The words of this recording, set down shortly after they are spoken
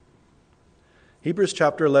Hebrews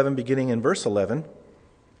chapter 11, beginning in verse 11,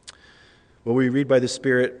 where we read by the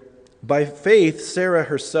Spirit, "By faith Sarah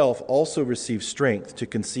herself also received strength to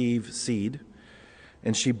conceive seed,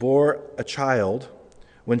 and she bore a child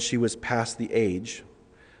when she was past the age,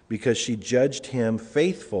 because she judged him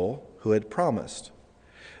faithful who had promised.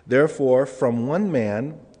 Therefore, from one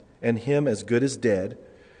man, and him as good as dead,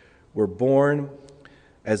 were born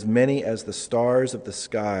as many as the stars of the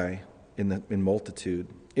sky in multitude,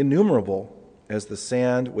 innumerable as the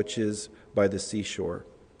sand which is by the seashore.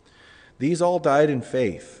 These all died in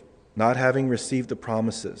faith, not having received the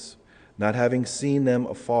promises, not having seen them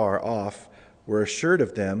afar off, were assured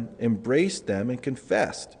of them, embraced them, and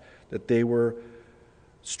confessed that they were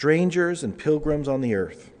strangers and pilgrims on the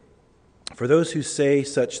earth. For those who say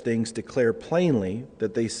such things declare plainly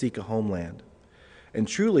that they seek a homeland. And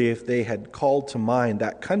truly, if they had called to mind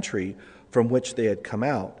that country from which they had come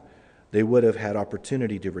out, they would have had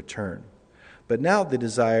opportunity to return. But now they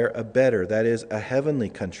desire a better, that is, a heavenly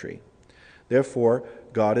country. Therefore,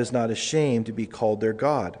 God is not ashamed to be called their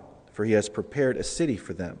God, for he has prepared a city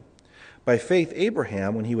for them. By faith,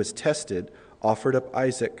 Abraham, when he was tested, offered up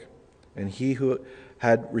Isaac, and he who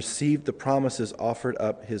had received the promises offered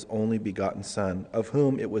up his only begotten son, of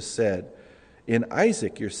whom it was said, 'In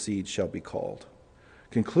Isaac your seed shall be called,'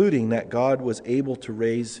 concluding that God was able to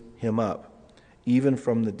raise him up, even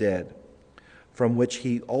from the dead, from which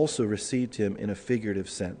he also received him in a figurative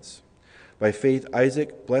sense. By faith,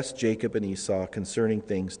 Isaac blessed Jacob and Esau concerning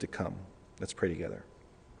things to come." Let's pray together.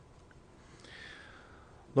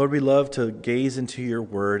 Lord, we love to gaze into your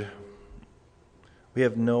word. We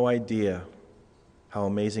have no idea how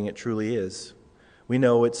amazing it truly is. We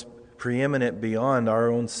know it's preeminent beyond our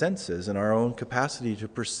own senses and our own capacity to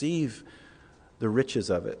perceive the riches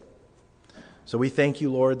of it. So we thank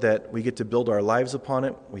you, Lord, that we get to build our lives upon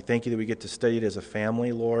it. We thank you that we get to study it as a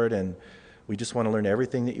family, Lord, and we just want to learn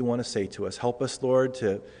everything that you want to say to us. Help us, Lord,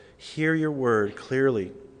 to hear your word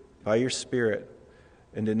clearly by your Spirit,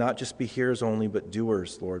 and to not just be hearers only, but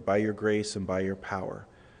doers, Lord, by your grace and by your power.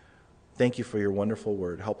 Thank you for your wonderful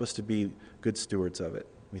word. Help us to be good stewards of it.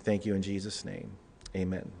 We thank you in Jesus' name.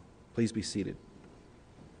 Amen. Please be seated.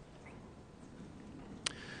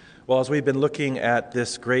 Well, as we've been looking at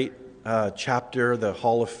this great chapter, the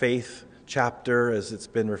Hall of Faith chapter, as it's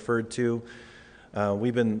been referred to,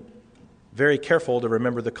 we've been very careful to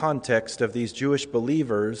remember the context of these Jewish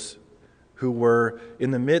believers who were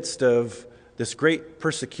in the midst of this great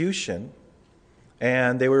persecution,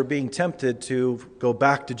 and they were being tempted to go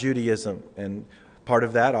back to Judaism. And part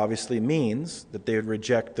of that obviously means that they would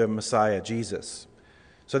reject the Messiah, Jesus.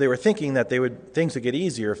 So they were thinking that things would get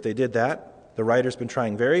easier if they did that. The writer's been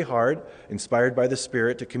trying very hard, inspired by the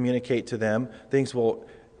Spirit, to communicate to them things will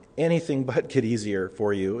anything but get easier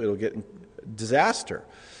for you. It'll get disaster.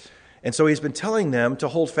 And so he's been telling them to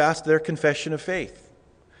hold fast to their confession of faith.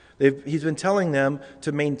 He's been telling them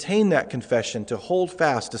to maintain that confession, to hold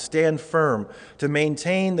fast, to stand firm, to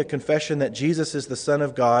maintain the confession that Jesus is the Son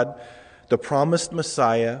of God, the promised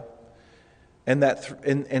Messiah, and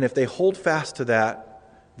if they hold fast to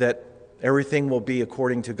that everything will be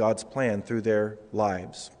according to God's plan through their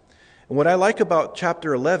lives. And what I like about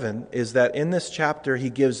chapter 11 is that in this chapter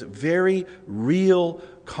he gives very real,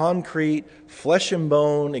 concrete, flesh and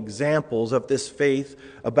bone examples of this faith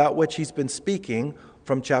about which he's been speaking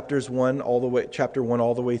from chapter 1 all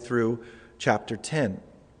the way through chapter 10.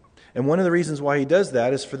 And one of the reasons why he does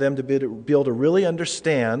that is for them to be able to really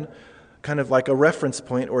understand, kind of like a reference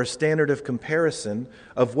point or a standard of comparison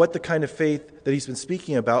of what the kind of faith that he's been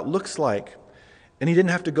speaking about looks like. And he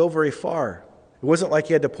didn't have to go very far. It wasn't like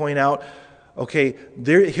he had to point out, okay,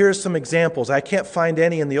 here's some examples. I can't find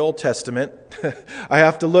any in the Old Testament. I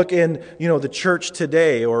have to look in, the church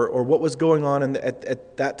today or what was going on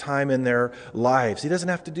at that time in their lives. He doesn't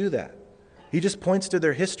have to do that. He just points to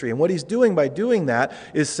their history. And what he's doing by doing that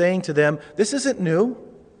is saying to them, this isn't new.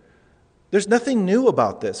 There's nothing new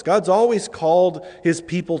about this. God's always called his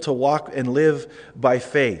people to walk and live by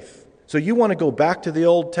faith. So you want to go back to the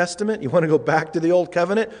Old Testament? You want to go back to the Old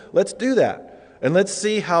Covenant? Let's do that. And let's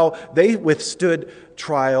see how they withstood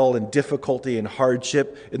trial and difficulty and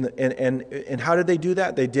hardship. And how did they do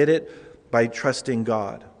that? They did it by trusting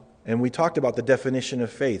God. And we talked about the definition of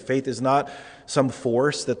faith. Faith is not some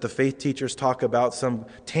force that the faith teachers talk about, some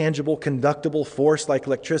tangible, conductible force like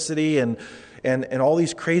electricity and all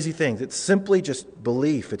these crazy things. It's simply just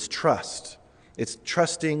belief. It's trust. It's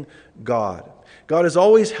trusting God. God has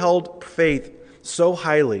always held faith so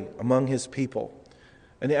highly among his people.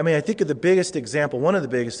 And I think of the biggest example, one of the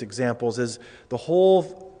biggest examples is the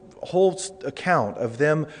whole account of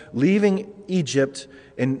them leaving Egypt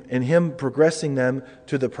and him progressing them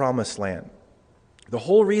to the promised land. The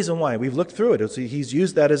whole reason why, we've looked through it, he's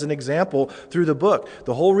used that as an example through the book.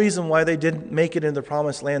 The whole reason why they didn't make it in the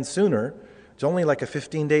promised land sooner, it's only like a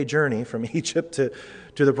 15-day journey from Egypt to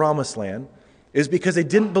the promised land, is because they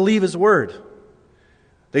didn't believe his word.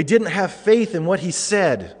 They didn't have faith in what he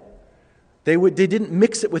said. They didn't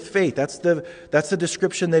mix it with faith. That's the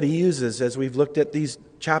description that he uses as we've looked at these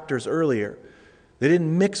chapters earlier. They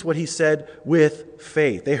didn't mix what he said with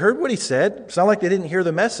faith. They heard what he said. It's not like they didn't hear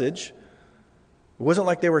the message. It wasn't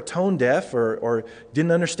like they were tone deaf or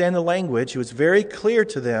didn't understand the language. It was very clear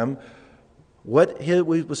to them what he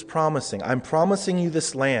was promising. I'm promising you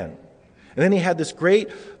this land. And then he had this great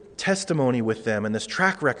testimony with them and this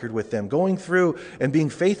track record with them, going through and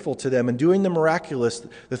being faithful to them and doing the miraculous,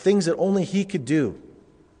 the things that only he could do,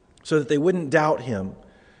 so that they wouldn't doubt him.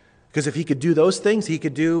 Because if he could do those things, he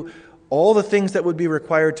could do all the things that would be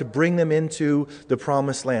required to bring them into the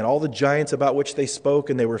promised land. All the giants about which they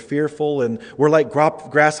spoke and they were fearful and were like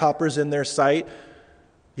grasshoppers in their sight.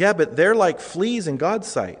 Yeah, but they're like fleas in God's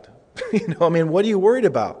sight. What are you worried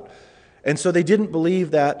about? And so they didn't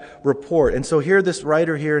believe that report. And so here, this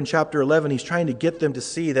writer here in chapter 11, he's trying to get them to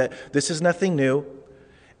see that this is nothing new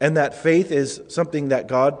and that faith is something that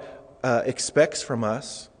God expects from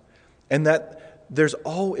us, and that it's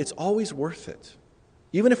always worth it.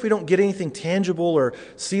 Even if we don't get anything tangible or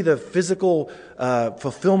see the physical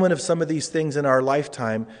fulfillment of some of these things in our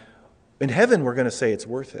lifetime, in heaven we're going to say it's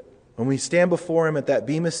worth it. When we stand before him at that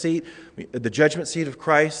bema seat, the judgment seat of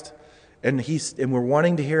Christ, and we're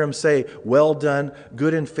wanting to hear him say, "Well done,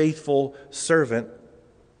 good and faithful servant,"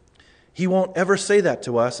 he won't ever say that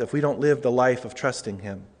to us if we don't live the life of trusting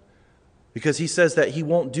him. Because he says that he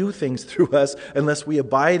won't do things through us unless we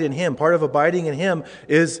abide in him. Part of abiding in him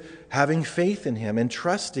is having faith in him and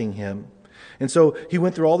trusting him. And so he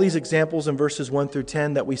went through all these examples in verses 1 through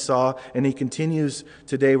 10 that we saw, and he continues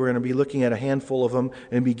today. We're going to be looking at a handful of them,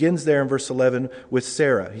 and begins there in verse 11 with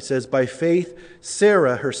Sarah. He says, "By faith,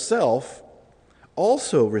 Sarah herself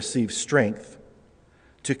also received strength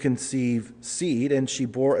to conceive seed, and she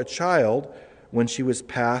bore a child when she was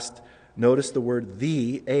past," notice the word,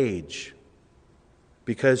 "the age,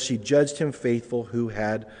 because she judged him faithful who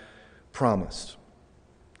had promised."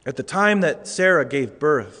 At the time that Sarah gave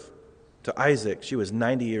birth to Isaac, she was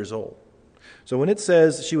 90 years old. So when it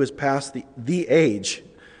says she was past the age,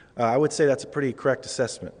 I would say that's a pretty correct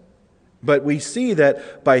assessment. But we see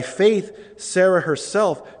that by faith, Sarah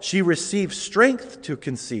herself, she received strength to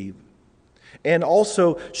conceive. And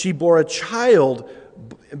also she bore a child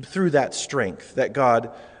through that strength that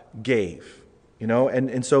God gave.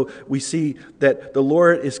 And so we see that the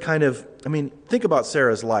Lord is think about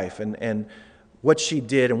Sarah's life and what she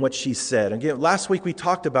did and what she said. Again, last week we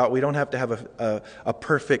talked about we don't have to have a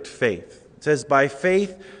perfect faith. It says, by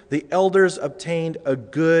faith, the elders obtained a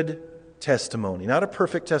good testimony. Not a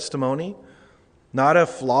perfect testimony, not a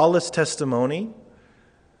flawless testimony.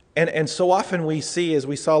 And so often we see, as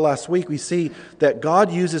we saw last week, we see that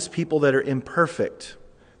God uses people that are imperfect,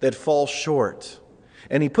 that fall short.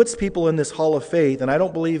 And he puts people in this hall of faith, and I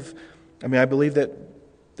believe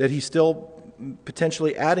that he's still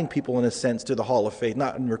potentially adding people in a sense to the hall of faith,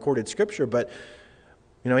 not in recorded scripture, but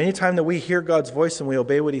anytime that we hear God's voice and we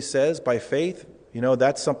obey what he says by faith,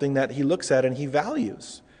 that's something that he looks at and he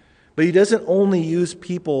values. But he doesn't only use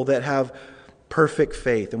people that have perfect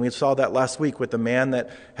faith. And we saw that last week with the man that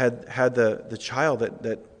had the child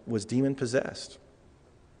that was demon possessed.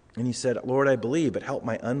 And he said, "Lord, I believe, but help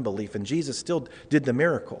my unbelief." And Jesus still did the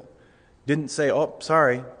miracle. Didn't say, "Oh,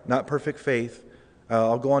 sorry, not perfect faith.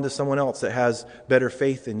 I'll go on to someone else that has better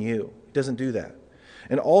faith than you." He doesn't do that.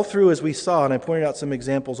 And all through, as we saw, and I pointed out some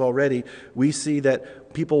examples already, we see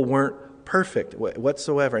that people weren't perfect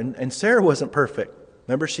whatsoever. And Sarah wasn't perfect.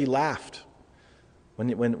 Remember, she laughed when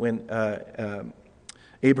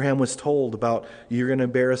Abraham was told about, "You're going to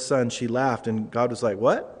bear a son." She laughed, and God was like,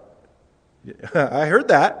 "What? I heard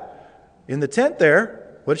that in the tent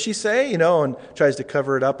there. What did she say?" And tries to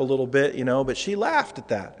cover it up a little bit, but she laughed at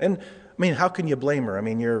that. And how can you blame her?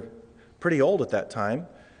 You're pretty old at that time.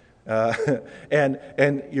 And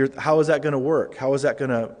how is that going to work? How is that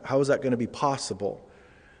going to be possible?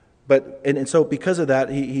 But so because of that,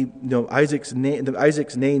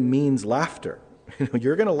 Isaac's name means laughter.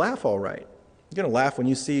 You're going to laugh, all right. You're going to laugh when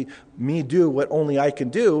you see me do what only I can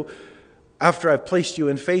do after I've placed you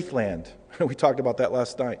in faith land. We talked about that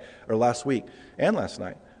last week and last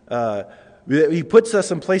night. He puts us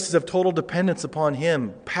in places of total dependence upon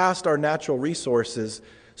him, past our natural resources,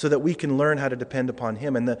 so that we can learn how to depend upon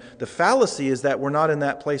him. And the fallacy is that we're not in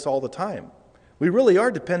that place all the time. We really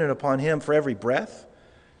are dependent upon him for every breath.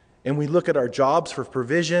 And we look at our jobs for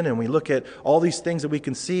provision, and we look at all these things that we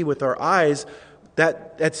can see with our eyes.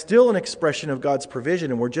 that's still an expression of God's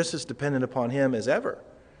provision, and we're just as dependent upon Him as ever.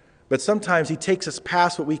 But sometimes He takes us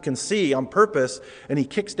past what we can see on purpose, and He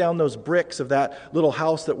kicks down those bricks of that little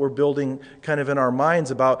house that we're building kind of in our minds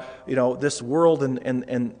about, this world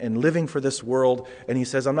and living for this world. And He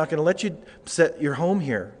says, I'm not going to let you set your home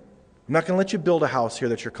here. I'm not going to let you build a house here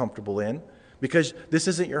that you're comfortable in, because this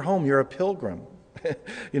isn't your home. You're a pilgrim.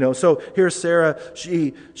 So here's Sarah.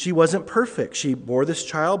 She wasn't perfect. She bore this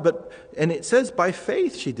child, and it says by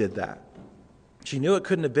faith she did that. She knew it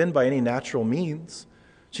couldn't have been by any natural means.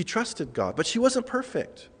 She trusted God, but she wasn't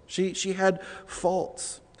perfect. She had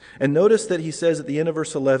faults. And notice that he says at the end of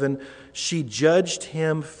verse 11, she judged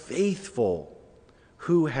him faithful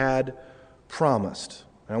who had promised.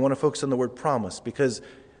 And I want to focus on the word promise, because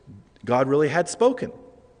God really had spoken.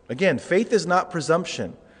 Again, faith is not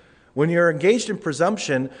presumption. When you're engaged in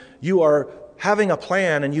presumption, you are having a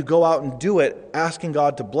plan and you go out and do it, asking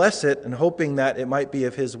God to bless it and hoping that it might be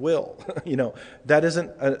of His will. That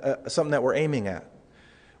isn't something that we're aiming at.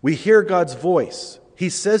 We hear God's voice. He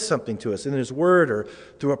says something to us in His Word or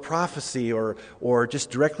through a prophecy or just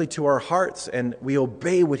directly to our hearts, and we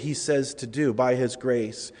obey what He says to do by His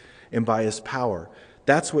grace and by His power.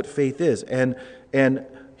 That's what faith is. And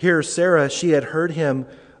here Sarah, she had heard him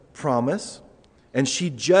promise, and she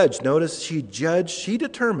judged. Notice she judged, she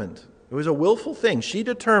determined. It was a willful thing. She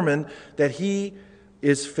determined that he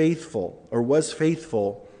is faithful, or was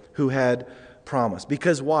faithful, who had promised.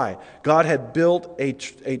 Because why? God had built a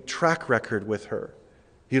track record with her.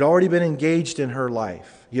 He'd already been engaged in her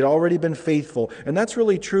life. He'd already been faithful. And that's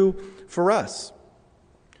really true for us.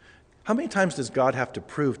 How many times does God have to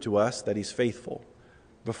prove to us that He's faithful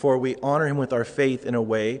before we honor Him with our faith in a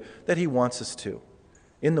way that He wants us to?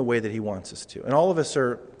 In the way that He wants us to. And all of us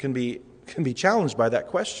can be challenged by that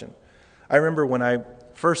question. I remember when I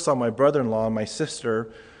first saw my brother-in-law and my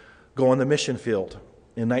sister go on the mission field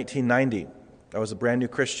in 1990. I was a brand new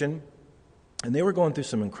Christian, and they were going through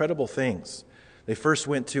some incredible things. They first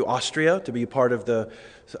went to Austria to be part of the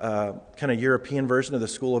kind of European version of the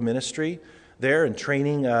School of Ministry there, and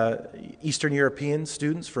training Eastern European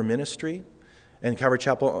students for ministry. And Calvary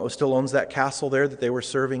Chapel still owns that castle there that they were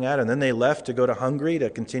serving at. And then they left to go to Hungary to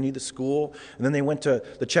continue the school. And then they went to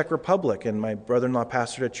the Czech Republic, and my brother-in-law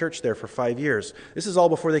pastored a church there for 5 years. This is all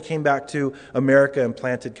before they came back to America and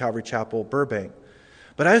planted Calvary Chapel Burbank.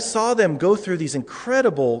 But I saw them go through these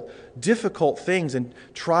incredible, difficult things and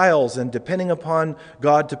trials, and depending upon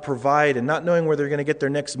God to provide, and not knowing where they're going to get their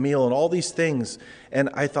next meal, and all these things. And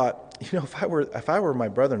I thought, if I were my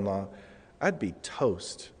brother-in-law, I'd be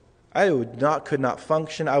toast. I could not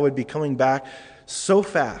function. I would be coming back so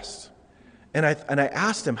fast. And I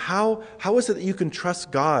asked him, how is it that you can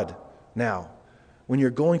trust God now when you're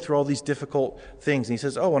going through all these difficult things? And he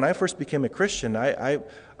says, when I first became a Christian,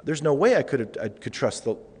 there's no way I could trust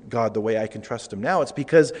God the way I can trust Him now. It's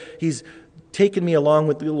because He's taken me along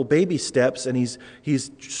with little baby steps, and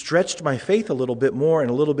He's stretched my faith a little bit more and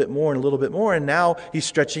a little bit more and a little bit more, and now He's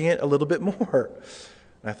stretching it a little bit more.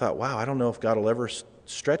 And I thought, wow, I don't know if God will ever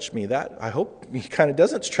stretch me that. I hope He kind of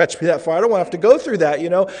doesn't stretch me that far. I don't want to have to go through that,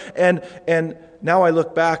 And now I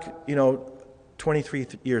look back, 23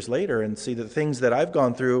 years later, and see the things that I've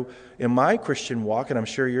gone through in my Christian walk, and I'm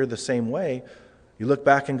sure you're the same way. You look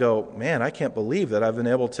back and go, man, I can't believe that I've been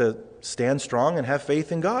able to stand strong and have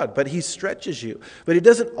faith in God. But He stretches you. But it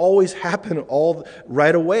doesn't always happen all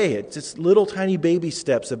right away. It's just little tiny baby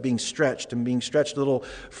steps of being stretched and being stretched a little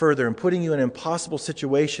further and putting you in impossible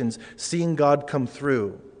situations, seeing God come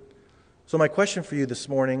through. So my question for you this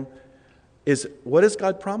morning is, what has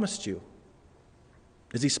God promised you?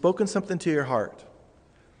 Has He spoken something to your heart?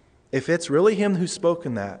 If it's really Him who's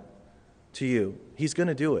spoken that to you, He's going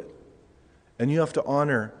to do it. And you have to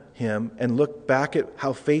honor Him and look back at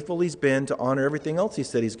how faithful He's been to honor everything else He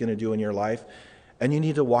said He's going to do in your life. And you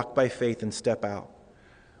need to walk by faith and step out.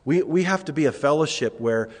 We have to be a fellowship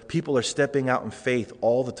where people are stepping out in faith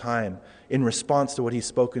all the time in response to what He's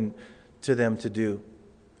spoken to them to do.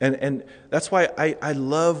 And that's why I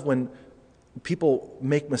love when people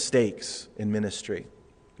make mistakes in ministry.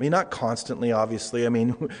 I mean, not constantly, obviously. I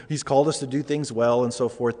mean, He's called us to do things well and so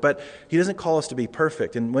forth, but He doesn't call us to be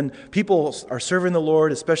perfect. And when people are serving the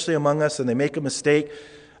Lord, especially among us, and they make a mistake,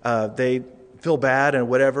 they feel bad and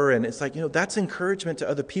whatever, and it's like, that's encouragement to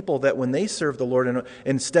other people that when they serve the Lord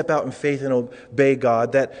and step out in faith and obey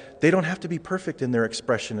God, that they don't have to be perfect in their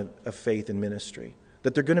expression of faith and ministry,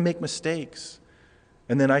 that they're going to make mistakes.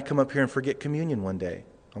 And then I come up here and forget communion one day,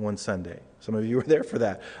 on one Sunday. Some of you were there for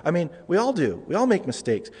that. I mean, we all do. We all make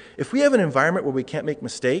mistakes. If we have an environment where we can't make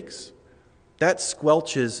mistakes, that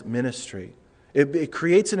squelches ministry. It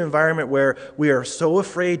creates an environment where we are so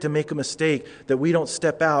afraid to make a mistake that we don't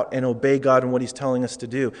step out and obey God and what He's telling us to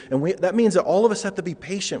do. And that means that all of us have to be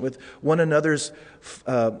patient with one another's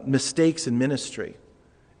mistakes in ministry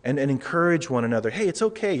and encourage one another. Hey, it's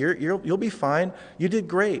okay. You'll be fine. You did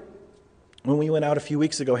great. When we went out a few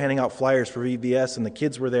weeks ago handing out flyers for VBS and the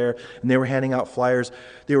kids were there and they were handing out flyers,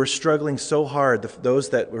 they were struggling so hard, those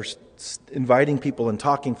that were inviting people and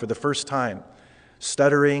talking for the first time,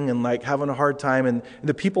 stuttering and like having a hard time. And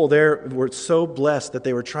the people there were so blessed that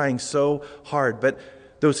they were trying so hard. But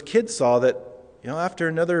those kids saw that, after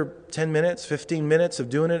another 10 minutes, 15 minutes of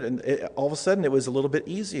doing it, and all of a sudden it was a little bit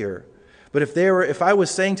easier. But if I was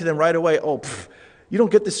saying to them right away, you don't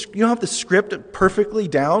get this, you don't have the script perfectly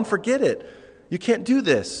down, forget it. You can't do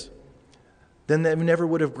this. Then they never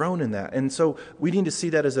would have grown in that. And so we need to see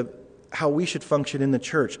that as how we should function in the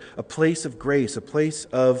church, a place of grace, a place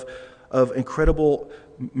of incredible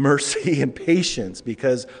mercy and patience,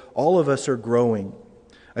 because all of us are growing.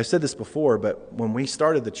 I've said this before, but when we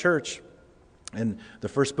started the church, and the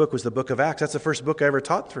first book was the book of Acts, that's the first book I ever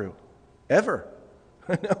taught through, ever.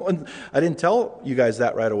 I didn't tell you guys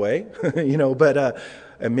that right away, but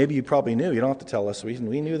and maybe you probably knew. You don't have to tell us. We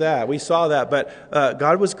knew that. We saw that. But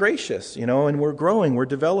God was gracious, and we're growing, we're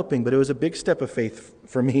developing. But it was a big step of faith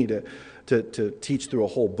for me to teach through a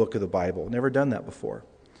whole book of the Bible. Never done that before.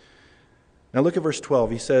 Now look at verse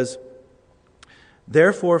 12. He says,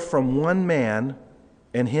 "Therefore from one man,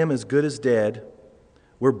 and him as good as dead,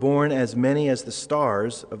 were born as many as the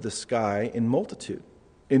stars of the sky in multitude,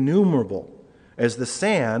 innumerable, as the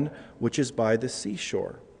sand which is by the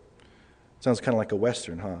seashore." Sounds kind of like a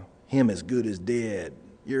Western, huh? Him as good as dead.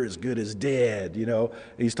 You're as good as dead,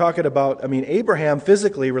 He's talking about, Abraham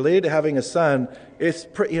physically, related to having a son,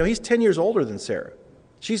 he's 10 years older than Sarah.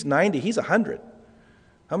 She's 90, he's 100.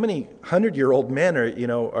 How many 100-year-old men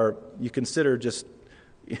are you consider just,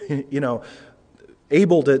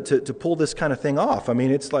 able to pull this kind of thing off?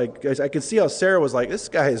 It's like, I can see how Sarah was like, this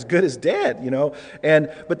guy is good as dead,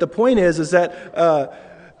 but the point is that,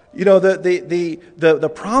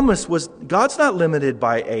 the promise was, God's not limited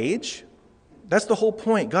by age. That's the whole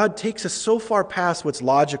point. God takes us so far past what's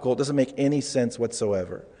logical, it doesn't make any sense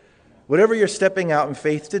whatsoever. Whatever you're stepping out in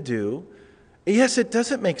faith to do, yes, it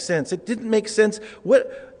doesn't make sense. It didn't make sense.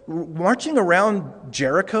 Marching around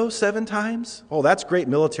Jericho 7 times? Oh, that's great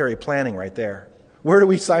military planning right there. Where do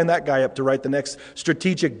we sign that guy up to write the next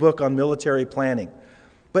strategic book on military planning?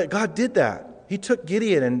 But God did that. He took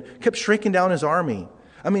Gideon and kept shrinking down his army.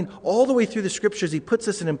 All the way through the scriptures, He puts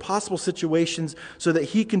us in impossible situations so that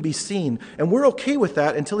He can be seen. And we're okay with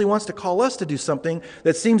that until He wants to call us to do something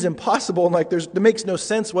that seems impossible and like that makes no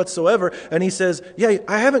sense whatsoever. And He says, yeah,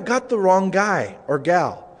 I haven't got the wrong guy or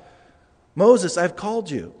gal. Moses, I've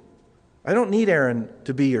called you. I don't need Aaron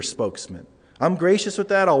to be your spokesman. I'm gracious with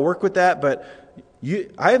that. I'll work with that. But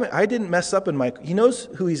I didn't mess up He knows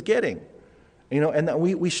who He's getting. And that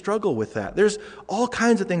we struggle with that. There's all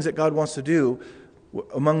kinds of things that God wants to do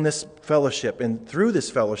among this fellowship and through this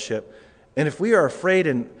fellowship. And if we are afraid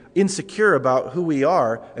and insecure about who we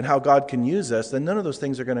are and how God can use us, then none of those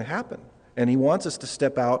things are going to happen. And He wants us to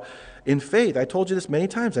step out in faith. I told you this many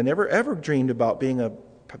times. I never ever dreamed about being a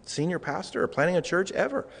senior pastor or planning a church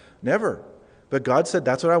ever. Never. But God said,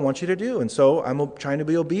 that's what I want you to do. And so I'm trying to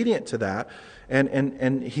be obedient to that.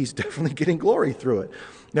 And He's definitely getting glory through it.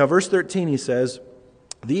 Now, verse 13, he says,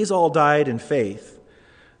 "These all died in faith,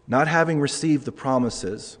 not having received the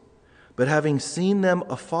promises, but having seen them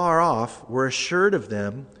afar off, were assured of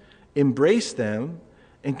them, embraced them,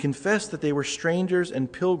 and confessed that they were strangers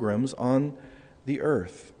and pilgrims on the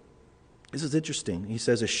earth." This is interesting. He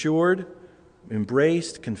says assured,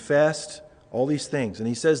 embraced, confessed, all these things. And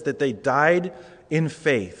he says that they died in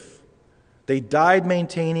faith. They died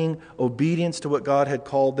maintaining obedience to what God had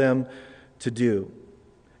called them to do.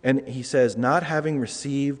 And he says, not having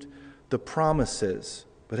received the promises,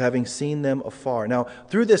 but having seen them afar. Now,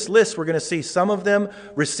 through this list, we're going to see some of them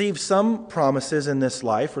receive some promises in this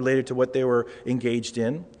life related to what they were engaged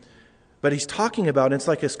in. But he's talking about, and it's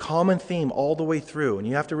like his common theme all the way through, and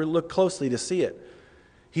you have to look closely to see it.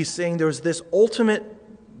 He's saying there's this ultimate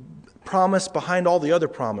promise behind all the other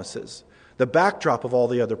promises, the backdrop of all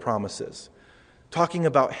the other promises, talking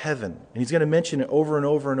about heaven. And he's going to mention it over and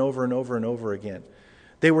over and over and over and over again.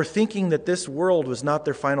 They were thinking that this world was not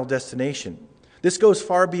their final destination. This goes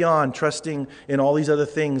far beyond trusting in all these other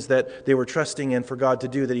things that they were trusting in for God to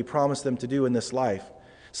do, that He promised them to do in this life.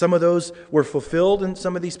 Some of those were fulfilled in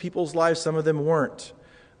some of these people's lives, some of them weren't.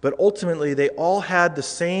 But ultimately, they all had the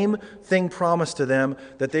same thing promised to them,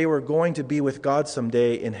 that they were going to be with God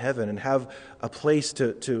someday in heaven and have a place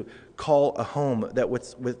to call a home that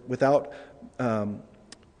without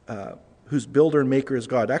whose builder and maker is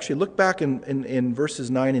God. Actually, look back in verses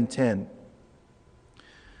 9 and 10.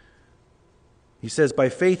 He says, by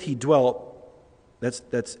faith he dwelt,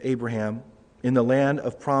 that's Abraham, in the land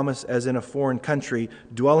of promise as in a foreign country,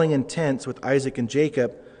 dwelling in tents with Isaac and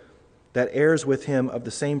Jacob, that heirs with him of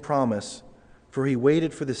the same promise. For he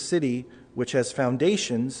waited for the city which has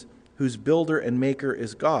foundations, whose builder and maker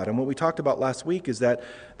is God. And what we talked about last week is that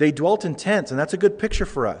they dwelt in tents, and that's a good picture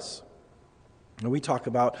for us. And we talk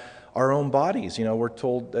about our own bodies. We're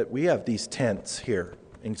told that we have these tents here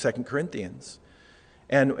in 2 Corinthians.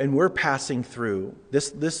 And we're passing through.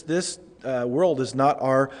 This world is not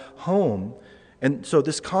our home. And so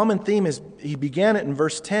this common theme is, he began it in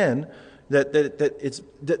verse 10, that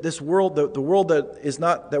this world, the world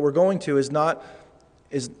that we're going to is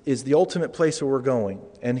the ultimate place where we're going.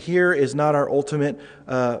 And here is not our ultimate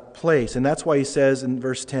place. And that's why he says in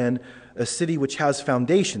verse 10, a city which has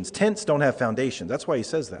foundations. Tents don't have foundations. That's why he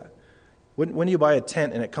says that. When do you buy a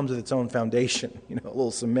tent and it comes with its own foundation? A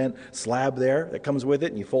little cement slab there that comes with it,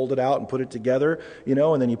 and you fold it out and put it together,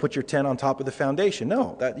 and then you put your tent on top of the foundation.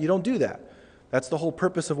 No, you don't do that. That's the whole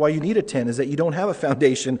purpose of why you need a tent, is that you don't have a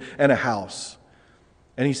foundation and a house.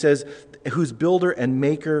 And he says, whose builder and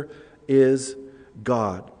maker is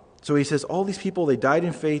God. So he says, all these people, they died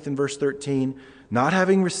in faith in verse 13, not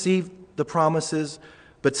having received the promises,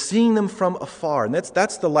 but seeing them from afar. And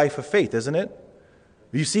that's the life of faith, isn't it?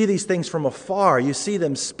 You see these things from afar. You see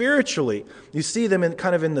them spiritually. You see them in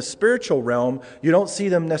the spiritual realm. You don't see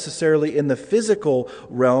them necessarily in the physical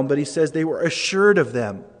realm, but he says they were assured of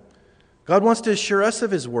them. God wants to assure us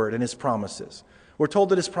of his word and his promises. We're told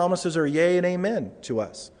that his promises are yea and amen to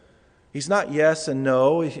us. He's not yes and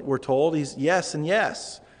no, we're told. He's yes and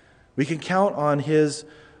yes. We can count on his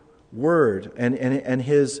word and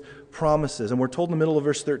his promises. And we're told in the middle of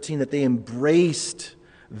verse 13 that they embraced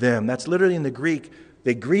them. That's literally in the Greek.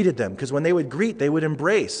 They greeted them, because when they would greet, they would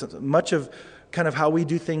embrace. Much of kind of how we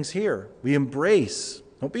do things here. We embrace.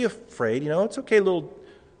 Don't be afraid. It's okay, a little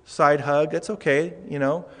side hug. That's okay.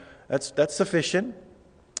 That's sufficient.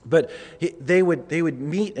 But they would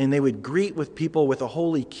meet and they would greet with people with a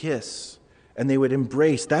holy kiss, and they would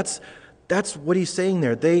embrace. That's what he's saying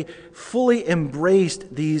there. They fully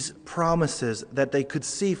embraced these promises that they could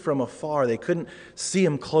see from afar. They couldn't see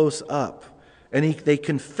them close up. And they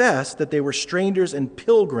confessed that they were strangers and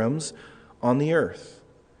pilgrims on the earth.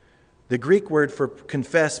 The Greek word for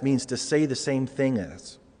confess means to say the same thing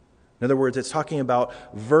as. In other words, it's talking about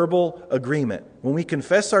verbal agreement. When we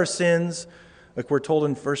confess our sins, like we're told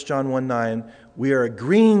in 1 John 1:9, we are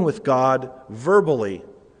agreeing with God verbally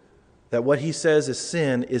that what he says is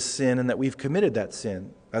sin, and that we've committed that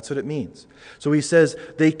sin. That's what it means. So he says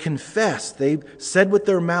they confessed. They said with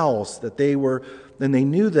their mouths that they were, and they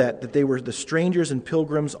knew that they were the strangers and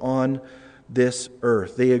pilgrims on this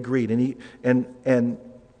earth. They agreed. And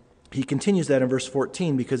he continues that in verse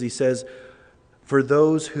 14, because he says, for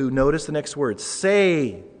those who, notice the next word,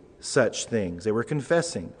 say such things. They were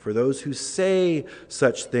confessing. For those who say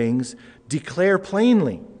such things, declare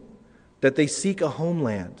plainly that they seek a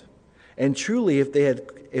homeland. And truly, if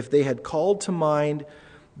they had called to mind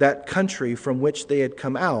that country from which they had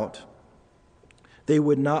come out, they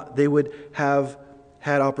would have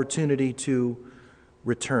had opportunity to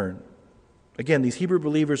return. Again, these Hebrew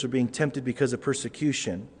believers were being tempted because of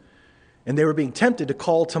persecution, and they were being tempted to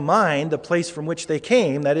call to mind the place from which they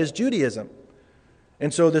came, that is Judaism.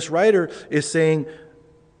 And so this writer is saying,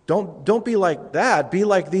 don't be like that. Be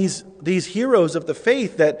like these heroes of the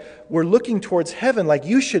faith that were looking towards heaven like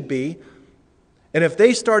you should be. And if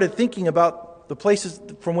they started thinking about the places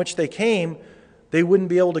from which they came, they wouldn't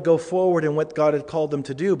be able to go forward in what God had called them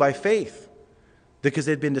to do by faith, because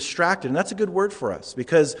they'd been distracted. And that's a good word for us,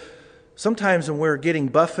 because sometimes when we're getting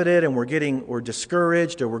buffeted and we're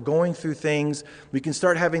discouraged or we're going through things, we can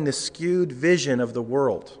start having this skewed vision of the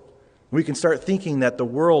world. We can start thinking that the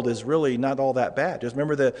world is really not all that bad. Just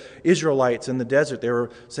remember the Israelites in the desert. They were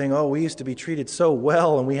saying, "Oh, we used to be treated so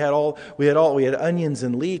well, and we had onions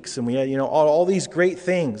and leeks, and we had all these great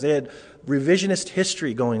things." They had revisionist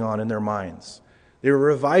history going on in their minds. They were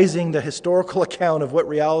revising the historical account of what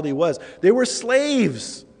reality was. They were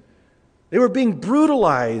slaves. They were being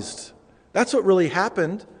brutalized. That's what really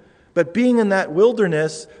happened. But being in that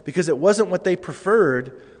wilderness, because it wasn't what they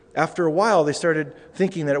preferred, after a while they started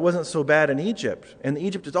thinking that it wasn't so bad in Egypt. And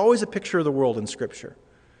Egypt is always a picture of the world in Scripture.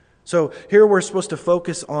 So here we're supposed to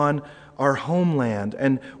focus on our homeland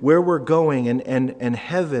and where we're going and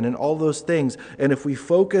heaven and all those things. And if we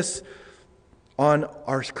focus on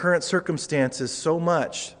our current circumstances so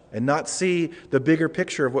much and not see the bigger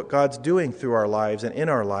picture of what God's doing through our lives and in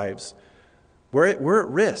our lives, We're at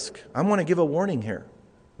risk. I want to give a warning here.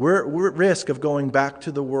 We're at risk of going back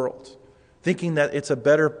to the world, thinking that it's a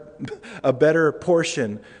better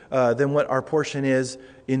portion than what our portion is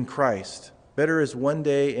in Christ. Better is one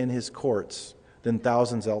day in his courts than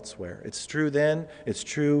thousands elsewhere. It's true then, it's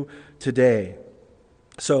true today.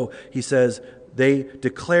 So he says they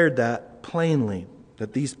declared that plainly,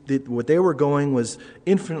 that what they were going was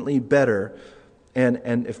infinitely better,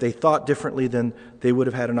 and if they thought differently, then they would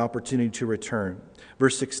have had an opportunity to return.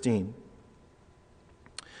 Verse 16.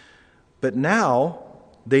 But now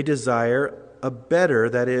they desire a better,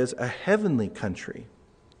 that is, a heavenly country.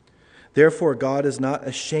 Therefore God is not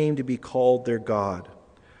ashamed to be called their God,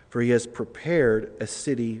 for he has prepared a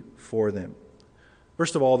city for them.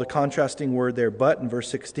 First of all, the contrasting word there, but, in verse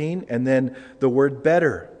 16, and then the word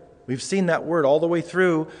better. We've seen that word all the way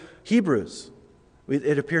through Hebrews.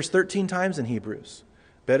 It appears 13 times in Hebrews.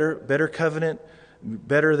 Better covenant,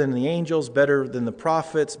 better than the angels, better than the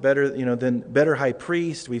prophets, better high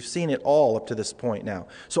priest. We've seen it all up to this point now.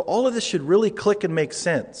 So all of this should really click and make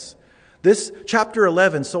sense. This chapter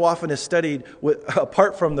 11 so often is studied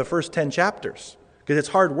apart from the first 10 chapters, because it's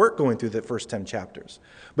hard work going through the first 10 chapters.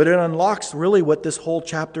 But it unlocks really what this whole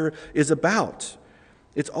chapter is about.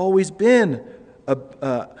 It's always been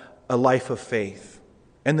a life of faith.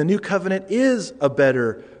 And the new covenant is a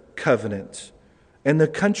better covenant. And the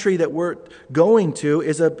country that we're going to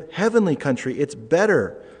is a heavenly country. It's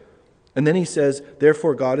better. And then he says,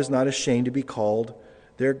 therefore God is not ashamed to be called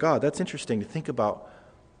their God. That's interesting to think about,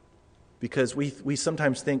 because we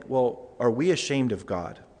sometimes think, well, are we ashamed of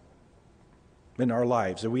God in our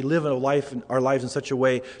lives? Or we live our lives in such a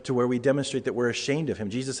way to where we demonstrate that we're ashamed of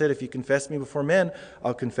him? Jesus said, if you confess me before men,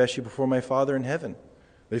 I'll confess you before my Father in heaven.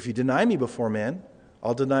 But if you deny me before men,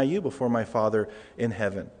 I'll deny you before my Father in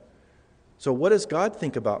heaven. So what does God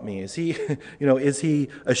think about me? Is he, is he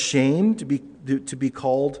ashamed to be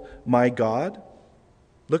called my God?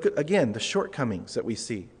 Look at, again, the shortcomings that we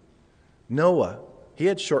see. Noah, he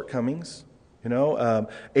had shortcomings.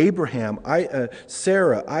 Abraham,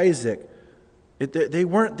 Sarah, Isaac. They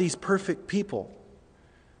weren't these perfect people.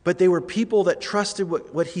 But they were people that trusted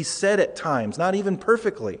what he said at times, not even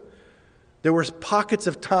perfectly. There were pockets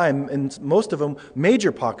of time, and most of them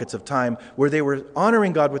major pockets of time, where they were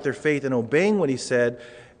honoring God with their faith and obeying what he said,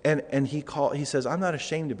 and he says, I'm not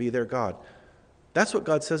ashamed to be their God. That's what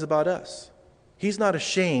God says about us. He's not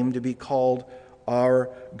ashamed to be called our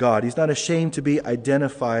God. He's not ashamed to be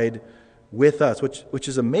identified with us, which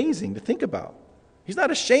is amazing to think about. He's not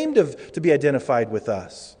ashamed to be identified with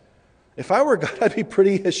us. If I were God, I'd be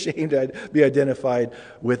pretty ashamed to be identified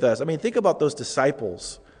with us. I mean, think about those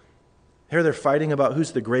disciples. Here they're fighting about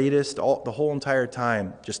who's the greatest the whole entire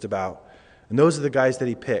time, just about. And those are the guys that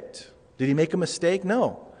he picked. Did he make a mistake?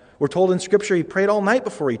 No. We're told in Scripture he prayed all night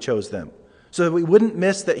before he chose them, so that we wouldn't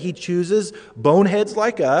miss that he chooses boneheads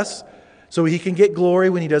like us so he can get glory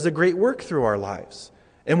when he does a great work through our lives.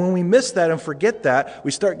 And when we miss that and forget that,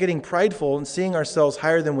 we start getting prideful and seeing ourselves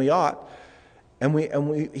higher than we ought. And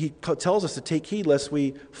he tells us to take heed lest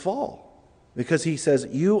we fall. Because he says,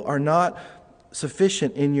 you are not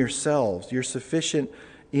sufficient in yourselves. You're sufficient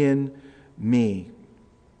in me.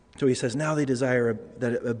 So he says, now they desire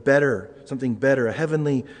something better, a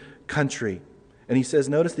heavenly country. And he says,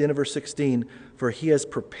 notice the end of verse 16, for he has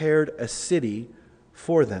prepared a city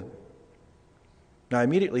for them. Now I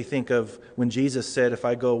immediately think of when Jesus said, if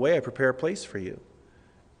I go away, I prepare a place for you.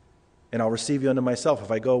 And I'll receive you unto myself. If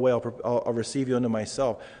I go away, I'll receive you unto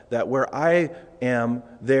myself. That where I am,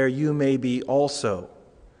 there you may be also.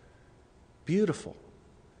 Beautiful.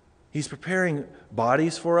 He's preparing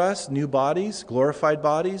bodies for us, new bodies, glorified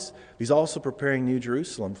bodies. He's also preparing New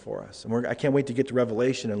Jerusalem for us. And I can't wait to get to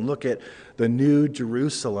Revelation and look at the New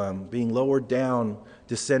Jerusalem being lowered down,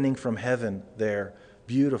 descending from heaven there.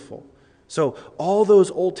 Beautiful. So all those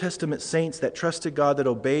Old Testament saints that trusted God, that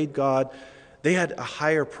obeyed God, they had a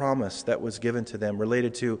higher promise that was given to them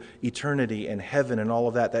related to eternity and heaven and all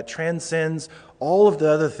of that transcends all of the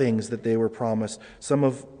other things that they were promised, some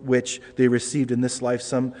of which they received in this life,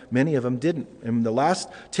 many of them didn't. In the last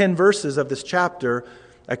 10 verses of this chapter,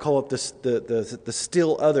 I call it the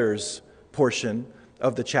still others portion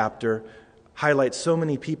of the chapter, highlights so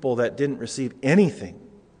many people that didn't receive anything.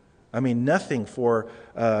 I mean, nothing for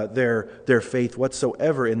their faith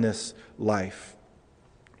whatsoever in this life.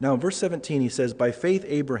 Now in verse 17 he says, by faith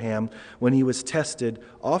Abraham, when he was tested,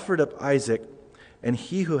 offered up Isaac, and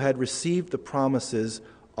he who had received the promises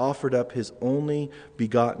offered up his only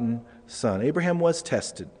begotten son. Abraham was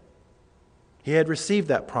tested. He had received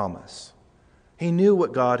that promise. He knew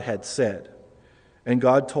what God had said, and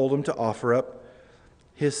God told him to offer up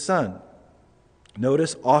his son.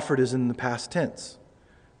 Notice offered is in the past tense.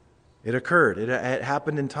 It occurred. It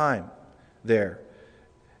happened in time there.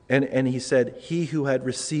 And he said, he who had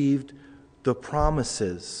received the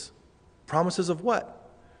promises. Promises of what?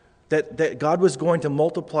 That God was going to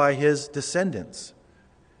multiply his descendants.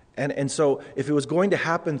 And so if it was going to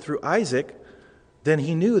happen through Isaac, then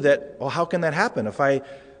he knew that, well, how can that happen? If I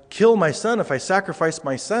kill my son, if I sacrifice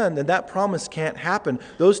my son, then that promise can't happen.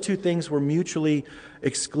 Those two things were mutually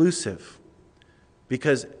exclusive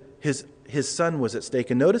because his son was at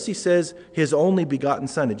stake. And notice he says his only begotten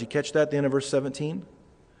son. Did you catch that at the end of verse 17?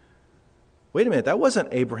 Wait a minute, that wasn't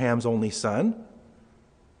Abraham's only son.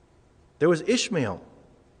 There was Ishmael.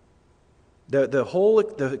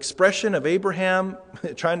 The expression of Abraham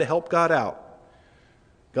trying to help God out.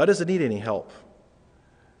 God doesn't need any help.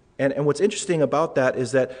 And what's interesting about that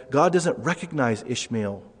is that God doesn't recognize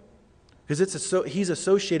Ishmael because he's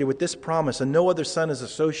associated with this promise, and no other son is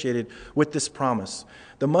associated with this promise.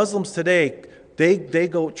 The Muslims today, they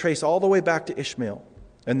go trace all the way back to Ishmael,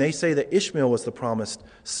 and they say that Ishmael was the promised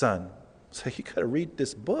son. So you got to read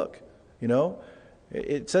this book,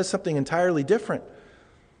 It says something entirely different.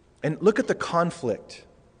 And look at the conflict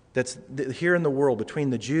that's here in the world between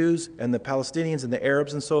the Jews and the Palestinians and the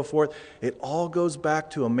Arabs and so forth. It all goes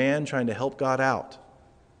back to a man trying to help God out.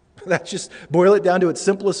 That's just boil it down to its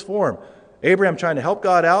simplest form. Abraham trying to help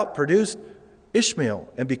God out produced Ishmael.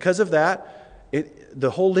 And because of that,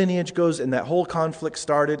 the whole lineage goes and that whole conflict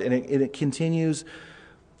started and it continues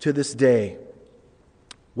to this day.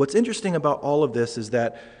 What's interesting about all of this is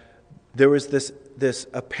that there was this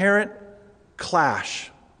apparent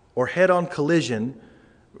clash or head-on collision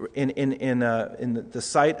in the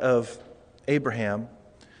sight of Abraham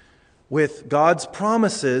with God's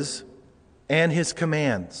promises and his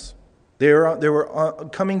commands. They were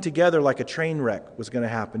coming together like a train wreck was going to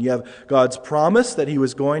happen. You have God's promise that he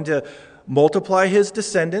was going to multiply his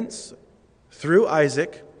descendants through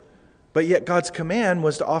Isaac, but yet God's command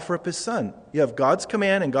was to offer up his son. You have God's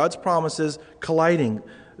command and God's promises colliding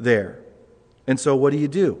there. And so what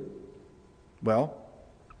do? Well,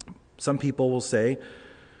 some people will say,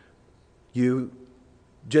 you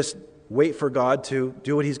just wait for God to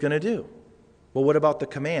do what he's going to do. Well, what about the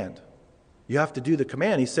command? You have to do the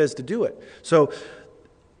command. He says to do it. So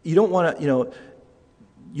you don't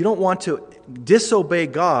want to disobey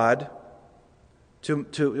God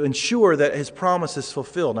to ensure that his promise is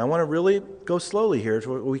fulfilled. And I want to really go slowly here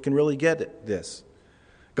so we can really get this.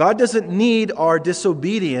 God doesn't need our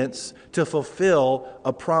disobedience to fulfill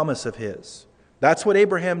a promise of his. That's what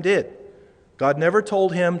Abraham did. God never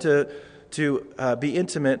told him to be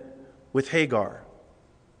intimate with Hagar.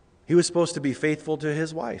 He was supposed to be faithful to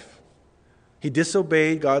his wife. He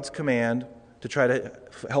disobeyed God's command to try to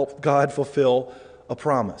help God fulfill a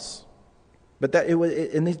promise. But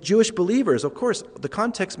in the Jewish believers, of course, the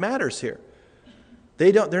context matters here.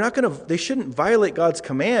 They shouldn't violate God's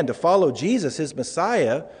command to follow Jesus, his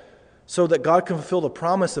Messiah, so that God can fulfill the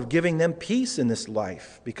promise of giving them peace in this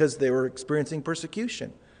life because they were experiencing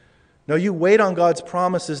persecution. No, you wait on God's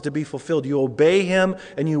promises to be fulfilled. You obey him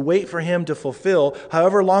and you wait for him to fulfill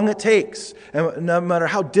however long it takes, and no matter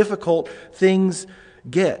how difficult things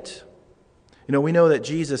get. We know that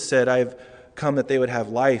Jesus said, I've come that they would have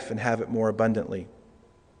life and have it more abundantly.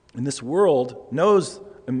 And this world knows,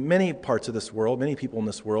 many parts of this world, many people in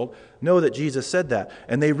this world know that Jesus said that.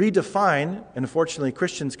 And they redefine, and unfortunately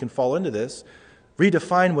Christians can fall into this,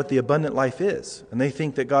 redefine what the abundant life is. And they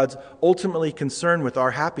think that God's ultimately concerned with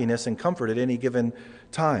our happiness and comfort at any given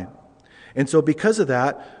time. And so because of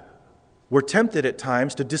that, we're tempted at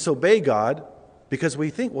times to disobey God because we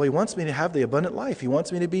think, well, he wants me to have the abundant life. He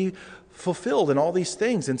wants me to be fulfilled in all these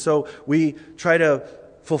things. And so we try to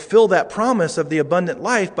fulfill that promise of the abundant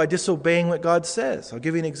life by disobeying what God says. I'll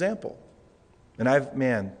give you an example. And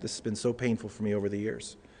this has been so painful for me over the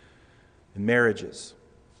years. In marriages,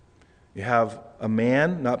 you have a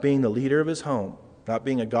man not being the leader of his home, not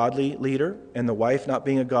being a godly leader, and the wife not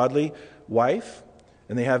being a godly wife,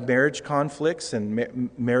 and they have marriage conflicts and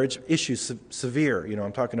marriage issues severe.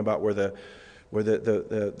 I'm talking about where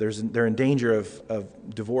they're in danger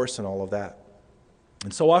of divorce and all of that.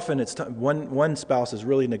 And so often it's one spouse is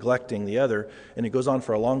really neglecting the other, and it goes on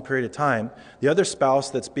for a long period of time. The other spouse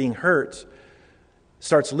that's being hurt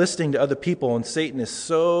starts listening to other people, and Satan is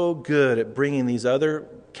so good at bringing these other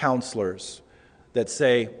counselors that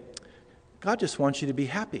say, God just wants you to be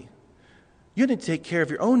happy. You need to take care of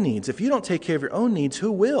your own needs. If you don't take care of your own needs,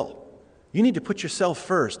 who will? You need to put yourself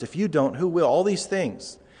first. If you don't, who will? All these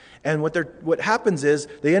things. And what happens is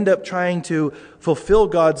they end up trying to fulfill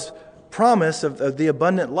God's promise of the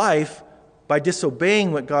abundant life by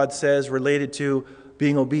disobeying what God says related to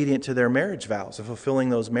being obedient to their marriage vows and fulfilling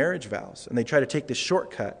those marriage vows. And they try to take this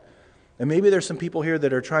shortcut. And maybe there's some people here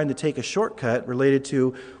that are trying to take a shortcut related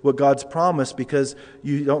to what God's promised because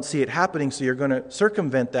you don't see it happening, so you're going to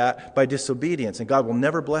circumvent that by disobedience. And God will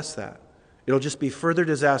never bless that. It'll just be further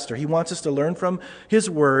disaster. He wants us to learn from His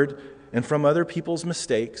Word and from other people's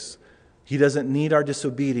mistakes. He doesn't need our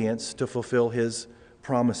disobedience to fulfill His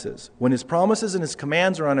promises. When His promises and His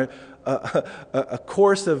commands are on a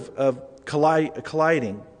course of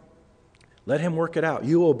colliding, let Him work it out.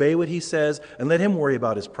 You obey what He says and let Him worry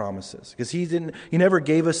about His promises. Because He never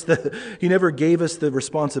gave us the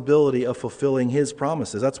responsibility of fulfilling His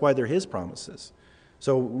promises. That's why they're His promises.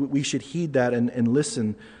 So we should heed that and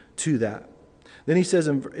listen to that. Then he says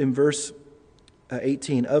in verse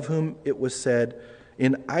 18, of whom it was said,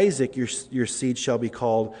 in Isaac your seed shall be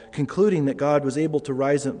called, concluding that God was able to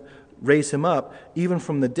raise him up, even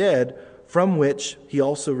from the dead, from which He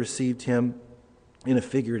also received him in a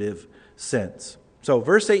figurative sense. So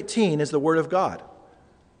verse 18 is the word of God.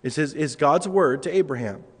 It is God's word to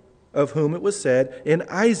Abraham, of whom it was said, in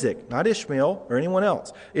Isaac, not Ishmael or anyone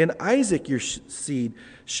else, in Isaac your seed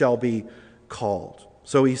shall be called.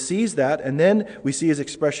 So he sees that, and then we see his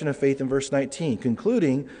expression of faith in verse 19,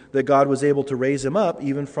 concluding that God was able to raise him up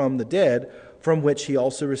even from the dead, from which He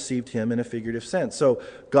also received him in a figurative sense. So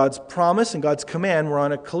God's promise and God's command were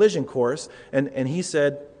on a collision course, and he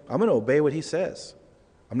said, I'm going to obey what He says.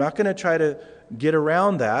 I'm not going to try to get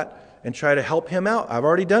around that and try to help him out. I've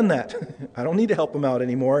already done that. I don't need to help him out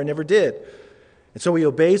anymore. I never did. And so he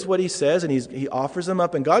obeys what He says, and he offers him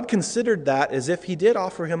up. And God considered that as if He did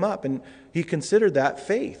offer him up. And He considered that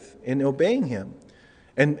faith in obeying Him.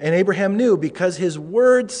 And Abraham knew, because His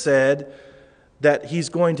word said that He's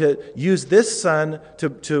going to use this son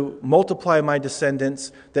to multiply my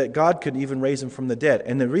descendants, that God could even raise him from the dead.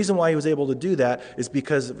 And the reason why he was able to do that is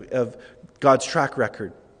because of God's track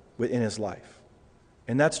record in his life.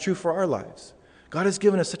 And that's true for our lives. God has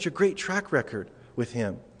given us such a great track record with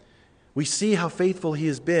Him. We see how faithful He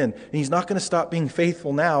has been, and He's not going to stop being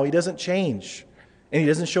faithful now. He doesn't change, and He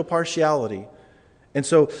doesn't show partiality. And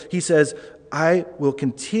so He says, I will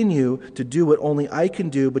continue to do what only I can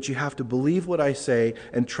do, but you have to believe what I say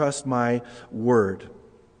and trust my word.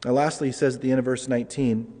 Now, lastly, He says at the end of verse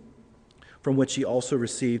 19, from which He also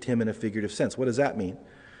received him in a figurative sense. What does that mean?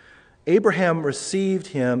 Abraham received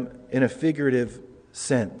him in a figurative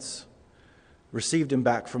sense, received him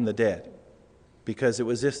back from the dead, because it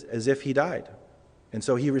was as if he died. And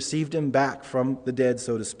so He received him back from the dead,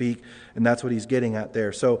 so to speak, and that's what He's getting at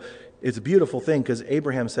there. So it's a beautiful thing, because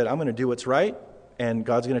Abraham said, I'm going to do what's right, and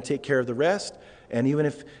God's going to take care of the rest. And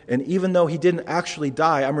even though he didn't actually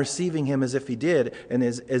die, I'm receiving him as if he did, and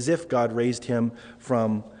as if God raised him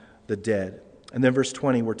from the dead. And then verse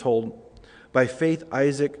 20, we're told, by faith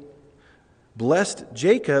Isaac blessed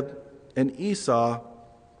Jacob and Esau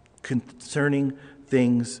concerning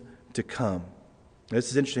things to come. This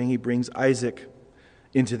is interesting. He brings Isaac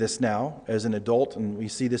into this now as an adult, and we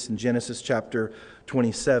see this in Genesis chapter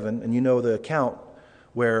 27. And you know the account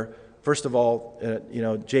where, first of all,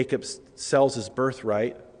 Jacob sells his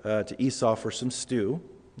birthright to Esau for some stew.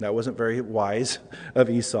 That wasn't very wise of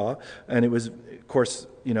Esau, and it was, of course,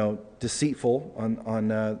 deceitful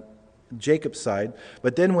on Jacob's side.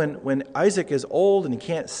 But then when Isaac is old and he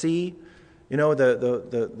can't see,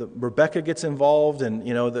 the Rebekah gets involved, and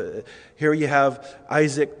here you have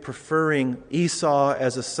Isaac preferring Esau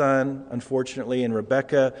as a son, unfortunately, and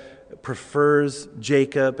Rebekah prefers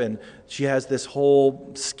Jacob, and she has this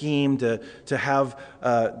whole scheme to have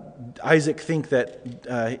Isaac think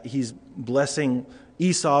that he's blessing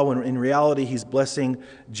Esau when in reality he's blessing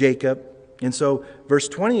Jacob. And so verse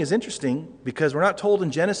 20 is interesting, because we're not told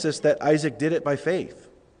in Genesis that Isaac did it by faith.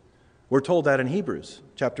 We're told that in Hebrews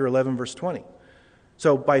chapter 11, verse 20.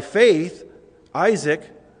 So by faith, Isaac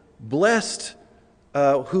blessed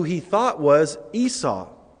who he thought was Esau,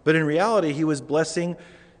 but in reality he was blessing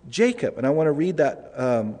Jacob. And I want to read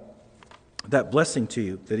that blessing to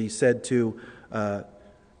you that he said to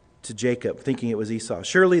Jacob, thinking it was Esau.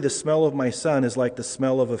 Surely the smell of my son is like the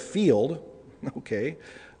smell of a field,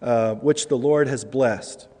 which the Lord has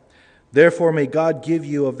blessed. Therefore may God give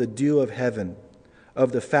you of the dew of heaven,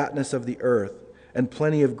 of the fatness of the earth, and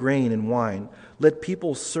plenty of grain and wine. Let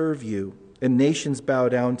people serve you, and nations bow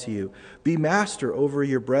down to you. Be master over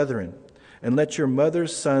your brethren, and let your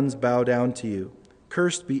mother's sons bow down to you.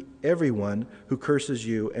 Cursed be everyone who curses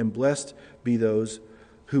you, and blessed be those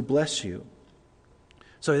who bless you.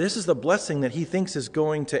 So this is the blessing that he thinks is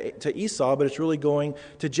going to Esau, but it's really going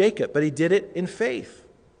to Jacob. But he did it in faith.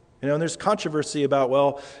 And there's controversy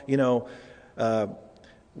about,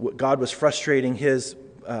 God was frustrating his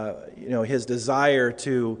his desire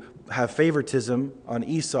to have favoritism on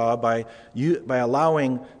Esau by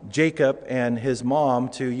allowing Jacob and his mom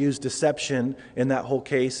to use deception in that whole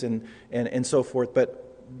case and so forth. But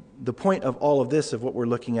the point of all of this, of what we're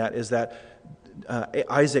looking at, is that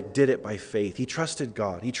Isaac did it by faith. He trusted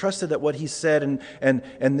God. He trusted that what he said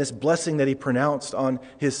and this blessing that he pronounced on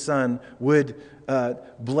his son would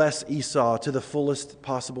bless Esau to the fullest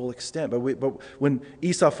possible extent. But when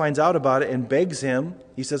Esau finds out about it and begs him,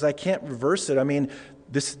 he says, I can't reverse it. I mean,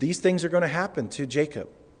 these things are going to happen to Jacob.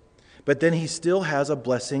 But then he still has a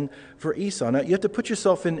blessing for Esau. Now, you have to put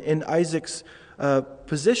yourself in Isaac's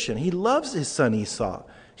position. He loves his son Esau.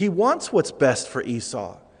 He wants what's best for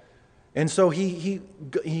Esau. And so he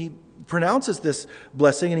pronounces this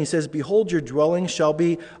blessing, and he says, Behold, your dwelling shall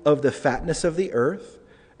be of the fatness of the earth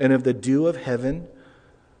and of the dew of heaven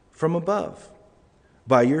from above.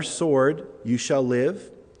 By your sword you shall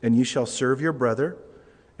live, and you shall serve your brother.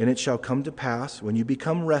 And it shall come to pass, when you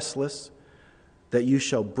become restless, that you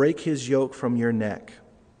shall break his yoke from your neck.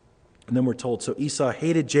 And then we're told, so Esau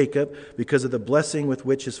hated Jacob because of the blessing with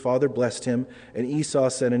which his father blessed him. And Esau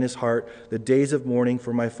said in his heart, the days of mourning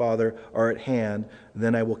for my father are at hand.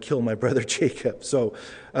 Then I will kill my brother Jacob. So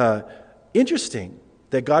interesting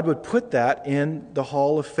that God would put that in the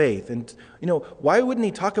hall of faith. And, why wouldn't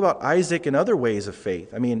he talk about Isaac in other ways of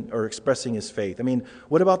faith? Or expressing his faith.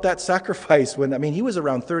 What about that sacrifice he was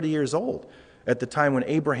around 30 years old at the time when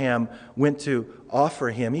Abraham went to offer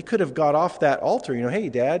him. He could have got off that altar, hey,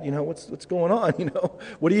 Dad, what's going on?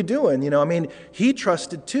 What are you doing? He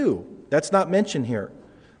trusted too. That's not mentioned here.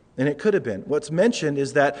 And it could have been. What's mentioned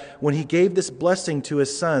is that when he gave this blessing to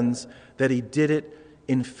his sons, that he did it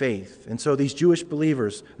in faith. And so these Jewish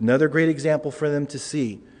believers, another great example for them to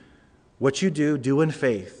see. What you do in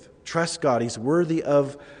faith. Trust God. He's worthy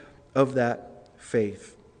of that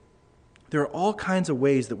faith. There are all kinds of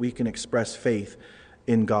ways that we can express faith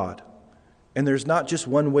in God. And there's not just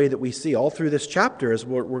one way that we see. All through this chapter, as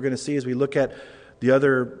we're going to see as we look at the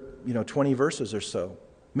other 20 verses or so.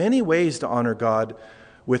 Many ways to honor God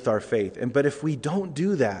with our faith. But if we don't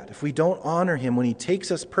do that, if we don't honor him when he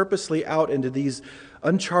takes us purposely out into these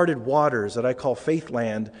uncharted waters that I call faith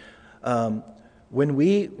land, when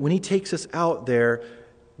he takes us out there,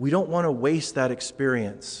 we don't want to waste that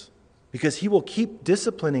experience. Because he will keep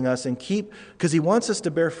disciplining us because he wants us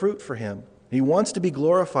to bear fruit for him. He wants to be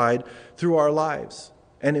glorified through our lives.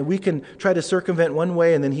 And we can try to circumvent one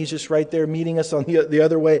way, and then he's just right there meeting us on the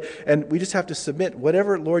other way. And we just have to submit,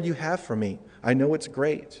 whatever, Lord, you have for me. I know it's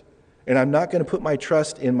great. And I'm not going to put my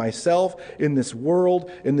trust in myself, in this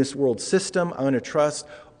world system. I'm going to trust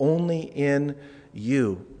only in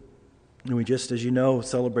you. And we just, as you know,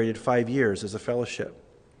 celebrated 5 years as a fellowship.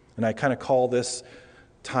 And I kind of call this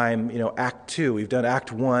time, Act 2. We've done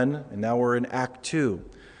Act 1, and now we're in Act 2.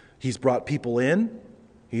 He's brought people in.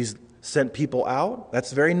 He's sent people out.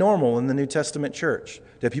 That's very normal in the New Testament church,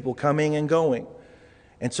 to have people coming and going.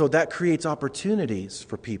 And so that creates opportunities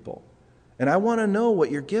for people. And I want to know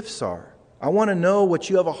what your gifts are. I want to know what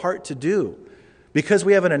you have a heart to do. Because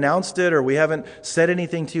we haven't announced it or we haven't said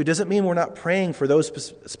anything to you doesn't mean we're not praying for those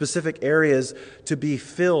specific areas to be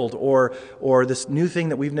filled or this new thing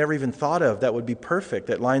that we've never even thought of that would be perfect,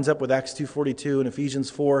 that lines up with Acts 2:42 and Ephesians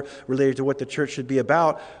 4 related to what the church should be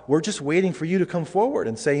about. We're just waiting for you to come forward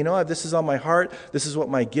and say, this is on my heart. This is what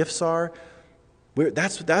my gifts are.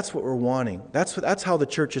 That's what we're wanting. That's how the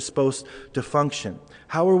church is supposed to function.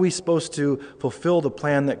 How are we supposed to fulfill the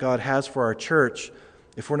plan that God has for our church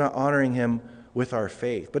if we're not honoring him with our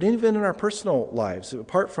faith? But even in our personal lives,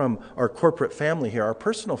 apart from our corporate family here, our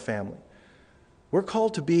personal family, we're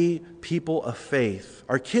called to be people of faith.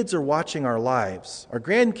 Our kids are watching our lives. Our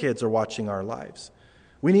grandkids are watching our lives.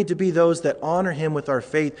 We need to be those that honor him with our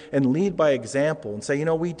faith and lead by example and say,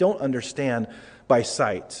 we don't understand by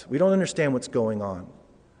sight. We don't understand what's going on.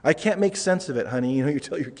 I can't make sense of it, honey. You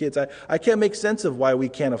tell your kids, I can't make sense of why we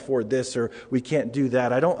can't afford this or we can't do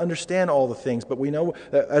that. I don't understand all the things, but we know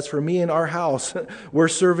that as for me and our house, we're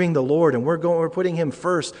serving the Lord and we're putting him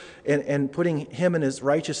first and putting him and his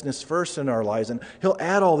righteousness first in our lives. And he'll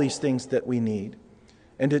add all these things that we need.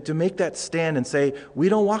 And to make that stand and say, we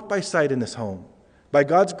don't walk by sight in this home. By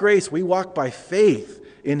God's grace, we walk by faith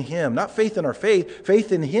in him. Not faith in our faith,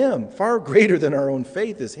 faith in him. Far greater than our own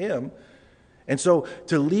faith is him. And so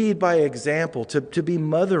to lead by example, to be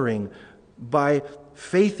mothering by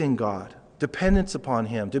faith in God, dependence upon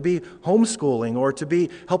him, to be homeschooling or to be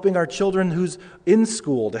helping our children who's in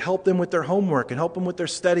school, to help them with their homework and help them with their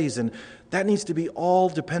studies. And that needs to be all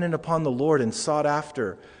dependent upon the Lord and sought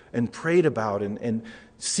after and prayed about and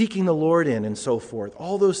seeking the Lord in, and so forth.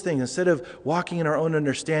 All those things. Instead of walking in our own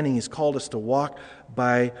understanding, He's called us to walk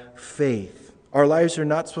by faith. Our lives are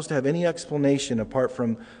not supposed to have any explanation apart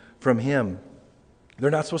from Him.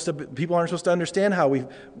 People aren't supposed to understand how we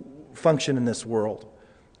function in this world.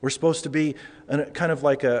 We're supposed to be kind of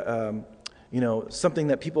like something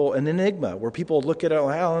that people, an enigma, where people look at it,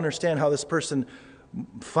 I don't understand how this person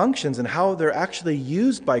functions and how they're actually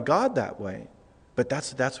used by God that way. But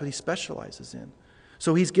that's what He specializes in.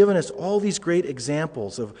 So He's given us all these great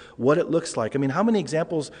examples of what it looks like. I mean, how many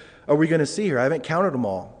examples are we going to see here? I haven't counted them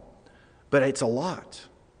all, but it's a lot.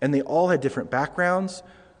 And they all had different backgrounds.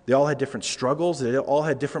 They all had different struggles. They all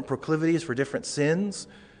had different proclivities for different sins.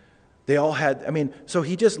 They all had, so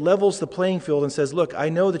He just levels the playing field and says, look, I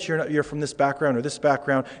know that you're from this background or this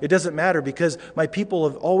background. It doesn't matter because my people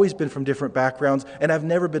have always been from different backgrounds and I've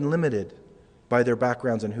never been limited by their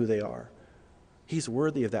backgrounds and who they are. He's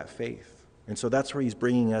worthy of that faith. And so that's where He's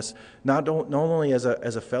bringing us, not only as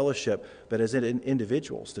a fellowship, but as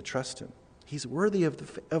individuals to trust Him. He's worthy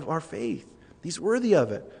of our faith. He's worthy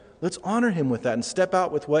of it. Let's honor Him with that and step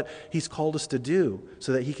out with what He's called us to do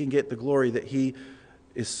so that He can get the glory that He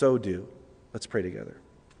is so due. Let's pray together.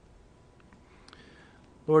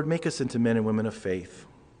 Lord, make us into men and women of faith.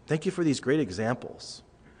 Thank You for these great examples.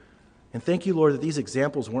 And thank You, Lord, that these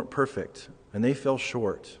examples weren't perfect and they fell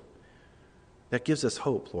short. That gives us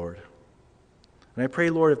hope, Lord. And I pray,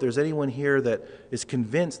 Lord, if there's anyone here that is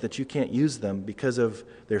convinced that You can't use them because of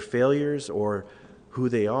their failures or who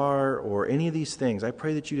they are or any of these things, I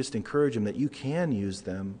pray that You just encourage them that You can use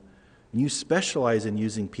them. And You specialize in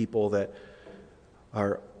using people that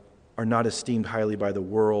are not esteemed highly by the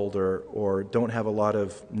world or don't have a lot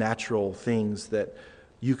of natural things that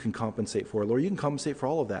You can compensate for. Lord, You can compensate for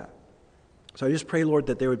all of that. So I just pray, Lord,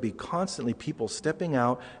 that there would be constantly people stepping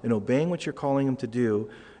out and obeying what You're calling them to do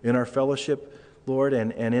in our fellowship, Lord,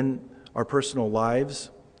 and in our personal lives.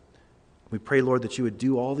 We pray, Lord, that You would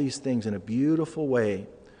do all these things in a beautiful way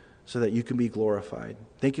so that You can be glorified.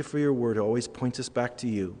 Thank You for Your word. It always points us back to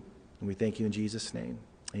You. And we thank You in Jesus' name.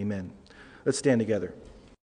 Amen. Let's stand together.